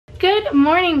Good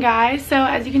morning, guys. So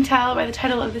as you can tell by the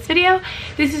title of this video,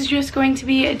 this is just going to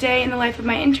be a day in the life of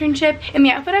my internship, and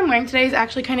the outfit I'm wearing today is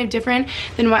actually kind of different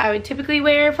than what I would typically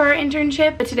wear for our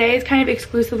internship. But today is kind of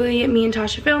exclusively me and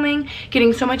Tasha filming,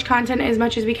 getting so much content as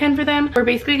much as we can for them. We're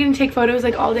basically going to take photos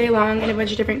like all day long in a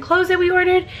bunch of different clothes that we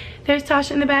ordered. There's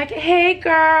Tasha in the back. Hey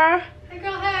girl. Hey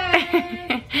girl,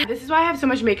 hey. This is why I have so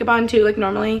much makeup on too. Like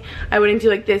normally I wouldn't do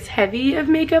like this heavy of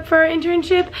makeup for our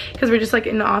internship because we're just like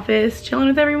in the office chilling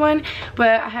with everyone.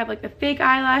 But I have like the fake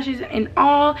eyelashes and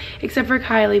all except for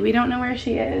Kylie. We don't know where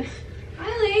she is.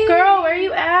 Kylie. Girl, where are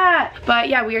you at? But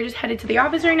yeah, we are just headed to the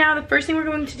office right now. The first thing we're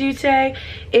going to do today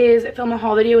is film a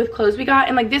haul video with clothes we got.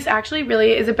 And like this actually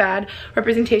really is a bad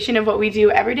representation of what we do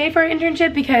every day for our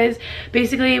internship, because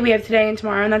basically we have today and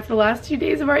tomorrow and that's the last 2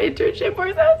 days of our internship.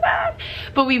 We're so sad.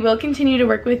 But we will continue to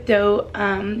work with Dote,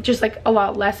 just like a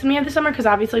lot less than we have this summer, because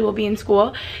obviously we'll be in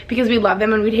school because we love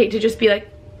them and we'd hate to just be like,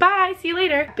 bye, see you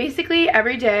later. Basically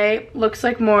every day looks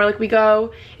like more like we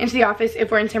go into the office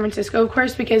if we're in San Francisco, of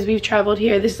course, because we've traveled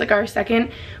here. This is like our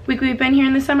second week we've been here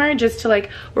in the summer, just to like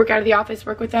work out of the office,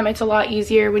 work with them. It's a lot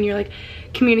easier when you're like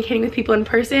communicating with people in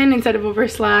person instead of over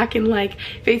Slack and like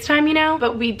FaceTime, you know.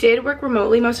 But we did work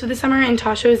remotely most of the summer, and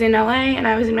Tasha was in LA and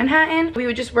I was in Manhattan. We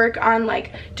would just work on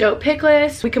like Dote pick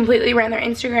lists. We completely ran their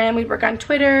Instagram. We'd work on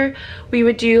Twitter. We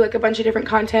would do like a bunch of different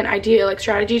content idea, like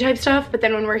strategy type stuff. But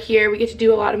then when we're here, we get to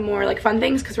do a lot of more like fun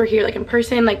things because we're here like in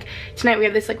person. Like tonight we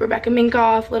have this like Rebecca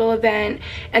Minkoff little event,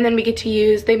 and then we get to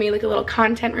use, they made like a little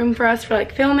content room for us for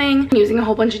like filming, using a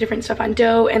whole bunch of different stuff on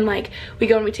Dote, and like we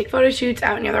go and we take photo shoots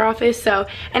out near their office. So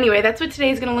anyway, that's what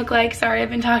today's gonna look like. Sorry I've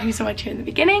been talking so much here in the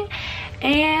beginning.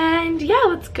 And yeah,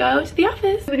 let's go to the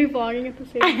office. Are you vlogging at the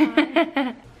same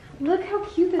time? Look how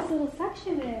cute this little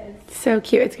section is. So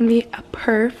cute. It's gonna be a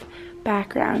perf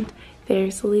background.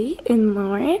 There's Lee and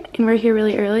Lauren, and we're here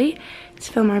really early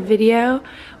to film our video.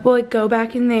 We'll like go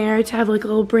back in there to have like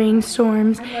little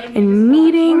brainstorms and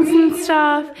meetings and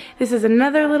stuff. This is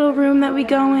another little room that we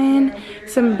go in,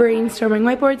 some brainstorming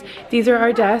whiteboards. These are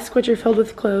our desks, which are filled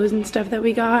with clothes and stuff that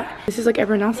we got. This is like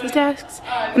everyone else's desks,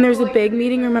 and there's a big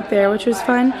meeting room up there, which was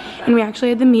fun. And we actually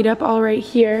had the meetup all right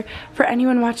here. For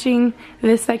anyone watching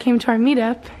this that came to our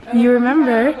meetup, you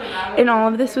remember, and all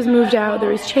of this was moved out.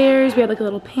 There was chairs, we had like a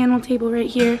little panel table right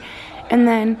here, and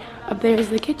then up there is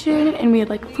the kitchen, and we had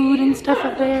like food and stuff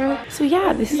up there. So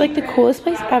yeah, this is like the coolest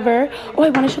place ever. Oh, I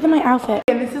want to show them my outfit.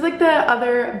 And this is like the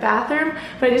other bathroom,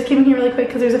 but I just came in here really quick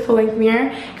because there's a full-length mirror,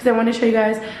 because I wanted to show you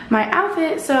guys my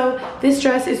outfit. So this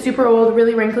dress is super old,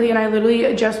 really wrinkly, and I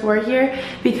literally just wore it here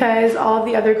because all of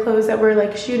the other clothes that we're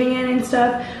like shooting in and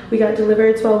stuff, we got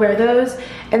delivered, so I'll wear those.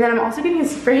 And then I'm also getting a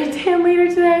spray tan later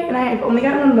today, and I've only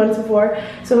gotten one once before,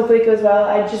 so hopefully it goes well.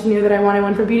 I just knew that I wanted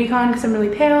one for BeautyCon because I'm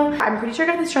really pale. I'm pretty sure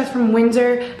I got this dress from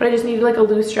Windsor, but I just needed like a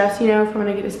loose dress, you know, for when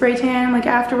I get a spray tan like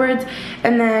afterwards.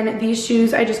 And then these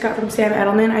shoes I just got from Sam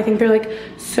Edelman. I think they're like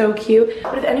so cute.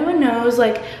 But if anyone knows,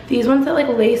 like these ones that like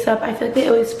lace up, I feel like they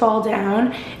always fall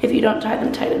down if you don't tie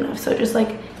them tight enough. So just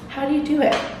like, how do you do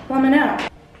it? Let me know.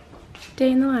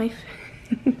 Day in the life.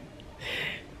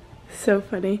 So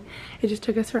funny. It just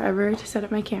took us forever to set up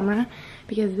my camera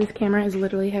because this camera is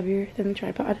literally heavier than the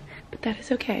tripod, but that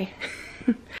is okay.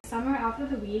 Summer outfit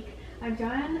of the week. I've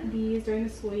done these during the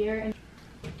school year.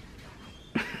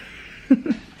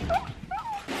 And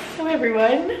So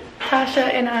everyone,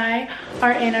 Tasha and I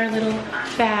are in our little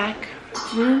back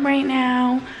room right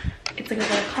now. It's like a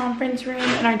little conference room,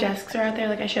 and our desks are out there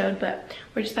like I showed, but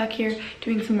we're just back here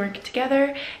doing some work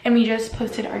together. And we just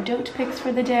posted our Dote picks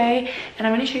for the day, and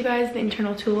I'm going to show you guys the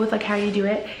internal tool with like how you do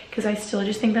it, because I still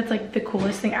just think that's like the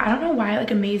coolest thing. I don't know why it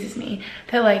like amazes me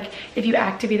that like if you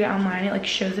activate it online, it like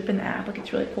shows up in the app. Like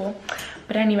it's really cool.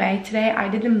 But anyway, today I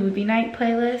did the movie night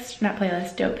playlist, not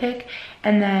playlist, Dote pick,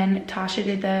 and then Tasha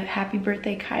did the happy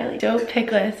birthday Kylie Dote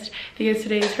pick list because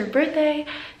today is her birthday.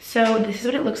 So this is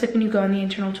what it looks like when you go on the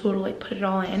internal tool to like put it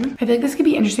all in. I feel like this could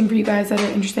be interesting for you guys that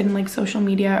are interested in like social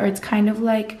media, or it's kind of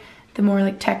like the more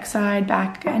like tech side,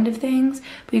 back end of things.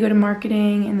 But you go to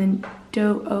marketing and then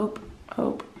Dote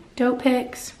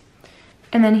picks.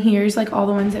 And then here's like all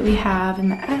the ones that we have in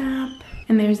the app.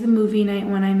 And there's the movie night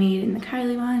one I made and the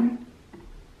Kylie one.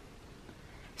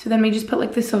 So then we just put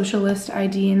like the social list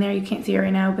ID in there. You can't see it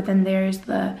right now, but then there's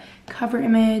the cover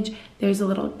image. There's a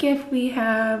little GIF we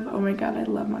have. Oh my God, I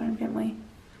love Modern Family.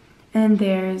 And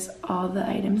there's all the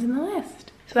items in the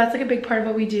list. So that's like a big part of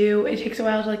what we do. It takes a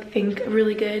while to like think of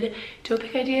really good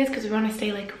topic ideas because we want to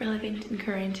stay like relevant and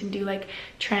current and do like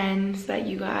trends that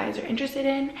you guys are interested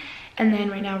in. And then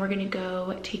right now we're gonna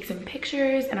go take some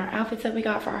pictures and our outfits that we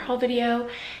got for our haul video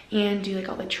and do like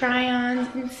all the try-ons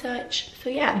and such. So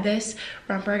yeah, this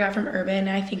romper I got from Urban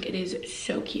and I think it is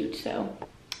so cute, so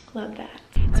love that.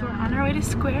 So we're on our way to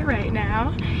Square right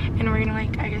now and we're gonna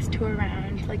like, I guess, tour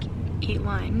around, like eat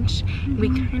lunch. We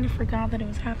kind of forgot that it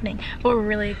was happening, but we're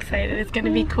really excited. It's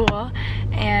gonna be cool.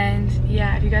 And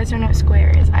yeah, if you guys don't know what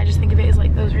Square is, I just think of it as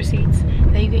like those receipts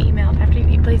that you get emailed after you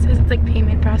eat places. It's like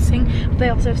payment processing, but they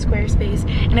also have Squarespace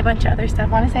and a bunch of other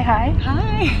stuff. Want to say hi?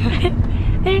 Hi.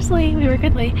 There's Lee. We work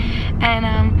with Lee.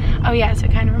 And oh yeah, so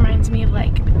it kind of reminds me of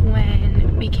like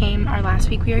when we came our last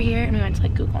week we were here and we went to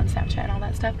like Google and Snapchat and all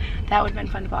that stuff. That would have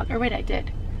been fun to vlog. Or wait, I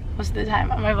did most of the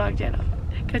time on my vlog channel.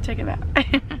 Go check it out.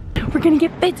 We're gonna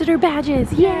get visitor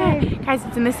badges. Yay! Guys,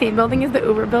 it's in the same building as the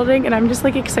Uber building and I'm just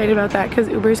like excited about that because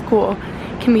Uber's cool.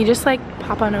 Can we just like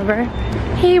pop on over?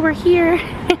 Hey, we're here.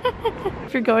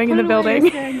 If you're going in the building.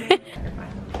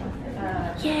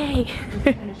 Yay!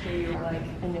 I'm gonna show you our like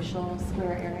initial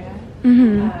Square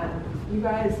area. You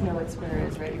guys know what Square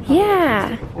is, right?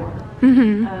 Yeah.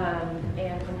 And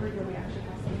over here we actually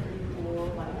have some pretty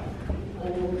cool like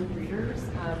old readers,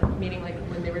 meaning like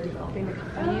when they were developing the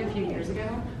company a few years ago,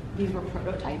 these were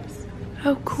prototypes.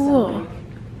 Oh, cool. So, like,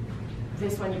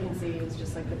 this one you can see is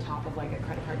just like the top of like a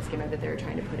credit card skimmer that they were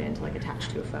trying to put in to like attach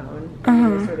to a phone.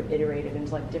 And they sort of iterated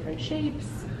into like different shapes.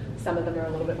 Some of them are a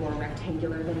little bit more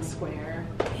rectangular than square.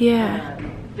 Yeah.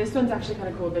 This one's actually kind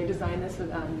of cool. They designed this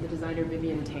with the designer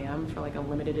Vivian Tam for like a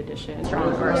limited edition for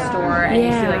our store. And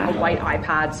you see like a white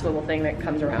iPad swivel thing that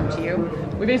comes around to you.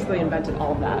 We basically invented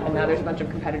all of that, and now there's a bunch of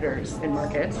competitors in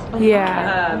markets.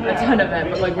 Yeah. A ton of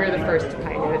them, but like we're the first to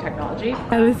pioneer the technology.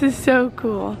 Oh, this is so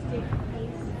cool.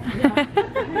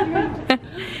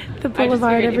 The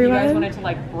boulevard, everyone. If you guys wanted to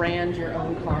like brand your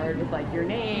own card with like your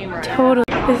name or totally.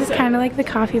 This is kind of like the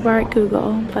coffee bar at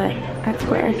Google, but at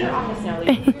Square.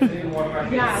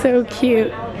 So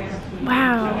cute.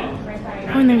 Wow.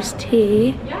 Oh, and there's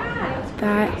tea.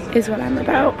 That is what I'm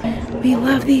about. We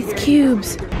love these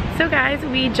cubes. So guys,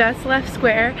 we just left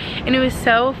Square and it was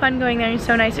so fun going there and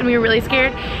so nice, and we were really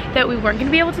scared that we weren't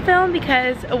gonna be able to film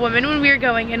because a woman when we were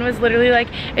going in was literally like,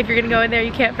 if you're gonna go in there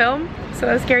you can't film. So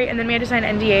that was scary, and then we had to sign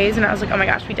NDAs and I was like, oh my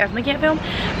gosh, we definitely can't film.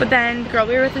 But then the girl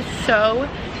we were with was so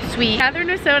sweet. Catherine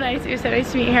was so nice. It was so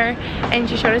nice to meet her and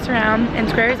she showed us around, and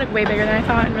Square is like way bigger than I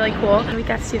thought and really cool. And we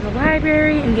got to see the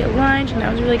library and get lunch and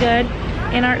that was really good.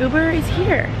 And our Uber is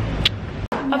here.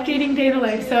 Updating day in the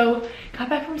life. So got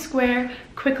back from Square,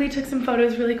 quickly took some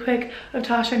photos really quick of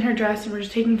Tasha in her dress, and we're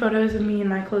just taking photos of me in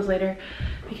my clothes later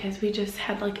because we just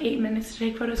had like 8 minutes to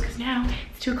take photos because now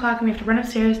it's 2 o'clock and we have to run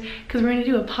upstairs because we're gonna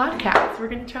do a podcast. We're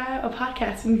gonna try out a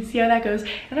podcast and see how that goes.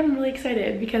 And I'm really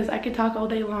excited because I could talk all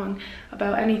day long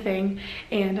about anything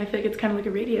and I feel like it's kind of like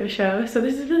a radio show. So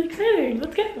this is really exciting.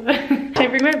 Let's go. Should I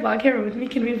bring my vlog camera with me?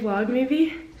 Can we vlog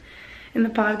maybe in the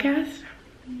podcast?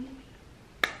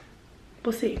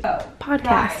 We'll see.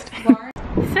 Podcast.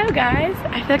 So guys,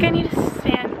 I feel like I need to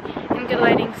stand in good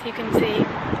lighting so you can see.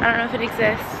 I don't know if it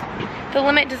exists. The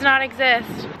limit does not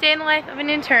exist. Day in the life of an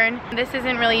intern. This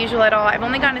isn't really usual at all. I've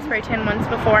only gotten a spray tan once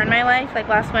before in my life, like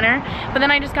last winter. But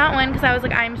then I just got one because I was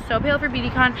like, I'm so pale for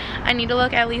BeautyCon. I need to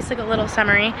look at least like a little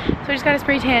summery. So I just got a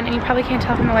spray tan, and you probably can't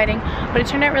tell from the lighting, but it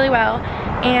turned out really well.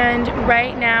 And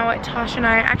right now, Tasha and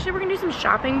I, actually we're gonna do some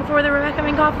shopping before the Rebecca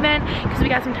Minkoff event because we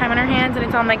got some time on our hands, and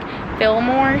it's on like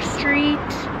Fillmore Street,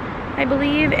 I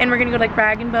believe, and we're gonna go to like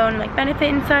Rag & Bone and like Benefit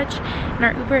and such, and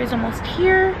our Uber is almost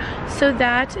here, so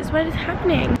that is what is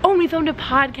happening. Oh, and we filmed a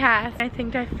podcast. I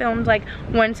think I filmed like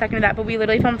 1 second of that, but we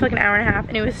literally filmed for like an hour and a half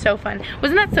and it was so fun.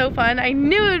 Wasn't that so fun? I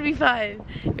knew it would be fun.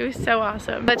 It was so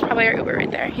awesome. That's probably our Uber right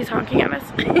there. He's honking at us.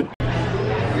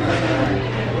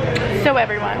 So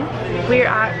everyone, we're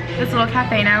at this little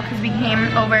cafe now because we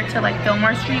came over to like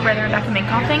Fillmore Street where the Rebecca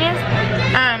Minkoff thing is.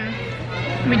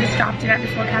 We just stopped in at this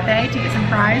little cafe to get some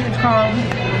fries. It's called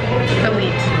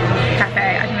Elite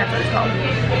Cafe. I think that's what it's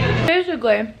called.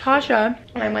 Basically, Tasha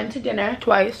and I went to dinner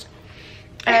twice.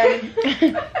 And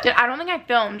I don't think I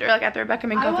filmed or like at the Rebecca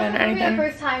Minkoff or anything. The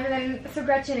first time, and then so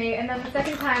Gretchen ate, and then the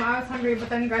second time I was hungry, but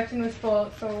then Gretchen was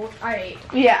full, so I ate.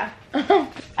 Yeah. I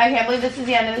can't believe this is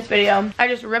the end of this video. I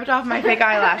just ripped off my fake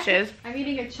eyelashes. I'm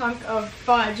eating a chunk of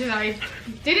fudge and I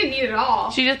didn't eat it all.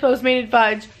 She just Postmated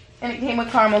fudge and it came with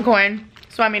caramel corn.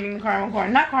 So I'm eating the caramel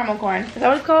corn. Not caramel corn. Is that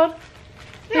what it's called?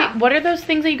 Yeah. Wait, what are those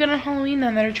things that you get on Halloween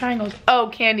then that are triangles? Oh,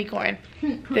 candy corn.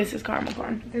 This is caramel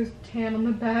corn. There's tan on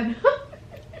the bed.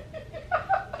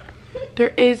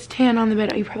 There is tan on the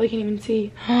bed. Oh, you probably can't even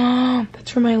see.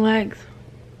 That's for my legs.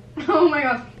 Oh my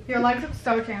god. Your legs look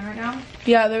so tan right now.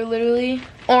 Yeah, they're literally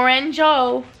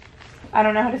orange-o. I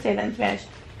don't know how to say that in Spanish.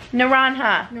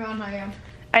 Naranja. Naranja, yeah.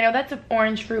 I know that's an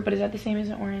orange fruit, but is that the same as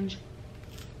an orange?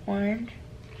 Orange?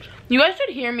 You guys should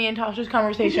hear me and Tasha's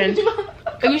conversations.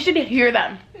 You should hear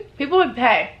them. People would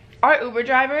pay. Our Uber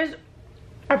drivers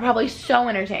are probably so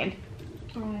entertained.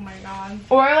 Oh my god.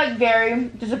 Or like very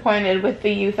disappointed with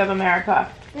the youth of America.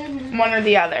 One or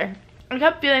the other. I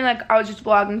kept feeling like I was just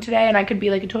vlogging today and I could be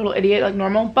like a total idiot like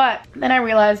normal, but then I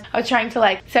realized I was trying to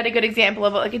like set a good example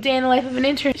of what like a day in the life of an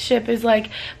internship is like,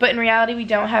 but in reality we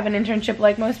don't have an internship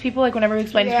like most people. Like whenever we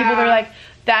explain to people, they're like,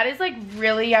 that is like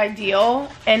really ideal,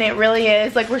 and it really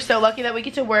is. Like we're so lucky that we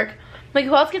get to work. Like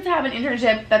who else gets to have an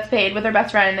internship that's paid with their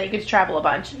best friend and that you get to travel a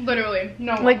bunch? Literally,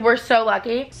 no one. Like we're so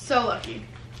lucky. So lucky.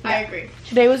 Yeah. I agree.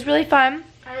 Today was really fun.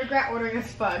 I regret ordering a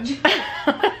sponge.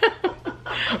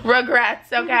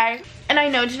 Regrets, okay? And I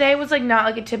know today was like not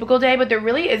like a typical day, but there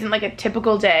really isn't like a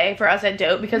typical day for us at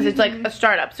Dote because it's like a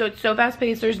startup, so it's so fast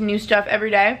paced. There's new stuff every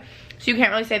day, so you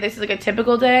can't really say this is like a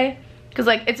typical day because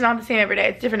like it's not the same every day.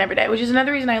 It's different every day, which is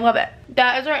another reason I love it.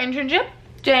 That is our internship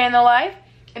day in the life.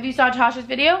 If you saw Tasha's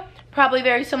video, probably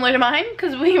very similar to mine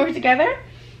because we were together.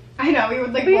 I know, we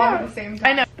would like vlog at the same time.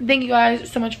 I know. Thank you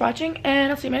guys so much for watching,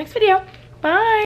 and I'll see you in my next video. Bye.